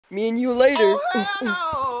Me and you later.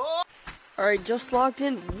 Alright, just logged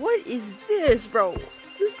in. What is this, bro?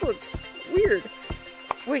 This looks weird.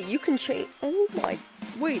 Wait, you can change. Oh my.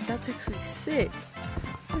 Wait, that's actually sick.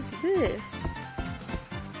 What is this?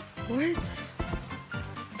 What?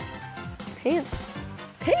 Pants?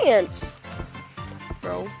 Pants?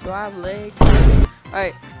 Bro, do I have legs?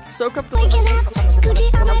 Alright, soak up the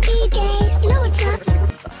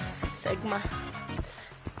Sigma.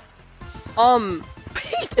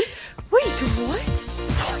 Wait, what?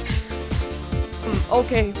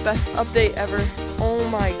 Okay, best update ever. Oh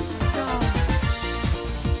my god.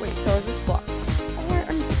 Wait, so is this block?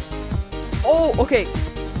 Oh, okay.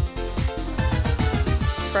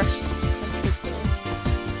 Fresh.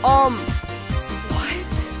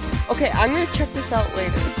 What? Okay, I'm gonna check this out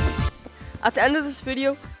later. At the end of this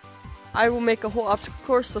video, I will make a whole obstacle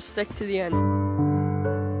course, so stick to the end.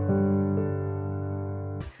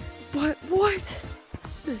 What? What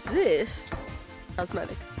is this?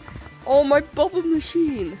 Cosmetic. Oh, my bubble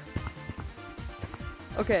machine.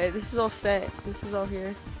 Okay, this is all staying. This is all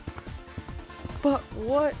here. But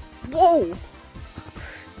what? Whoa! You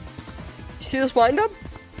see this wind up?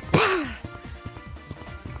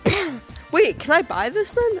 Wait, can I buy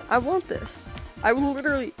this then? I want this. I will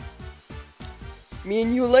literally. Me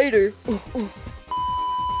and you later.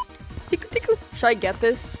 Should I get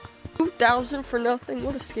this? 2,000 for nothing?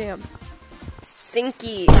 What a scam.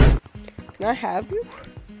 Stinky. Can I have you?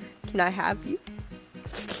 Can I have you?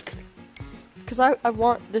 Cause I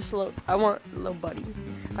want this little. I want little buddy.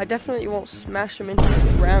 I definitely won't smash him into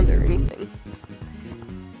the ground or anything.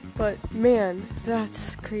 But man,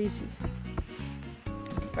 that's crazy.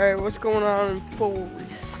 Alright, what's going on in full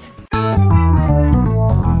release?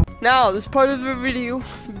 Now, this part of the video,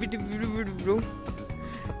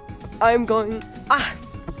 I'm going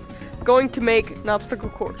to make an obstacle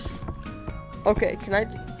course. Okay, can I?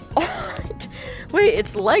 Wait,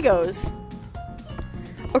 it's Legos.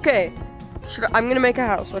 Okay, I'm gonna make a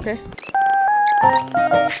house. Okay.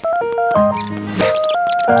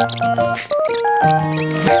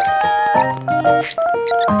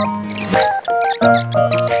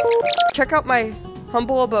 Check out my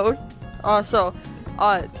humble abode.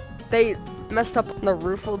 They messed up the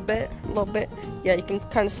roof a little bit. Yeah, you can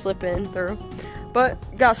kind of slip in through. But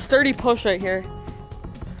got a sturdy post right here.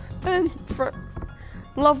 And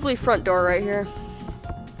lovely front door right here.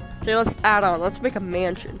 Okay, let's add on. Let's make a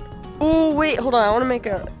mansion. Oh, wait, hold on. I want to make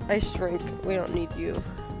an ice rink. We don't need you.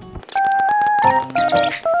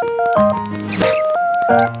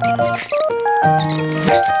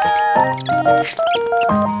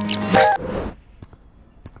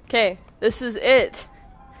 Okay, this is it.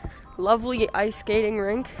 Lovely ice skating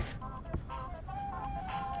rink.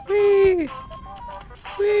 Whee!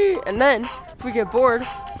 Whee! And then, if we get bored,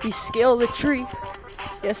 we scale the tree.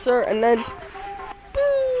 Yes, sir. And then,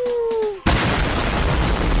 boo!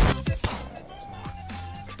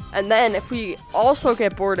 And then, if we also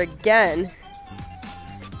get bored again,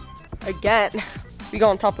 we go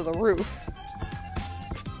on top of the roof.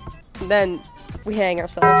 And then, we hang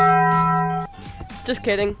ourselves. Just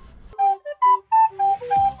kidding.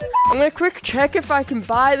 I'm gonna quick check if I can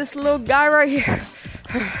buy this little guy right here.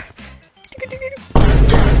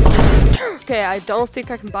 Okay, I don't think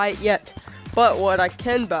I can buy it yet. But what I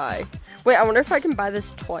can buy. Wait, I wonder if I can buy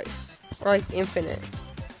this twice. Or like infinite.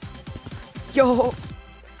 Yo.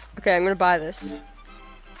 Okay, I'm gonna buy this.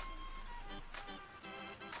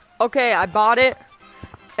 Okay, I bought it.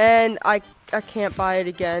 And I can't buy it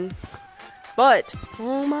again. But,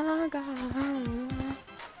 oh my god.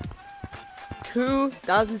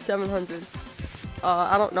 2,700.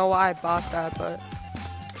 I don't know why I bought that, but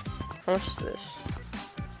how much is this?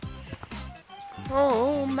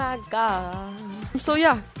 Oh my god. So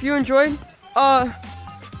yeah, if you enjoyed,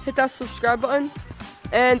 hit that subscribe button.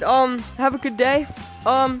 And have a good day.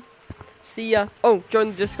 See ya. Oh,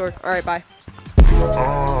 join the Discord. Alright, bye.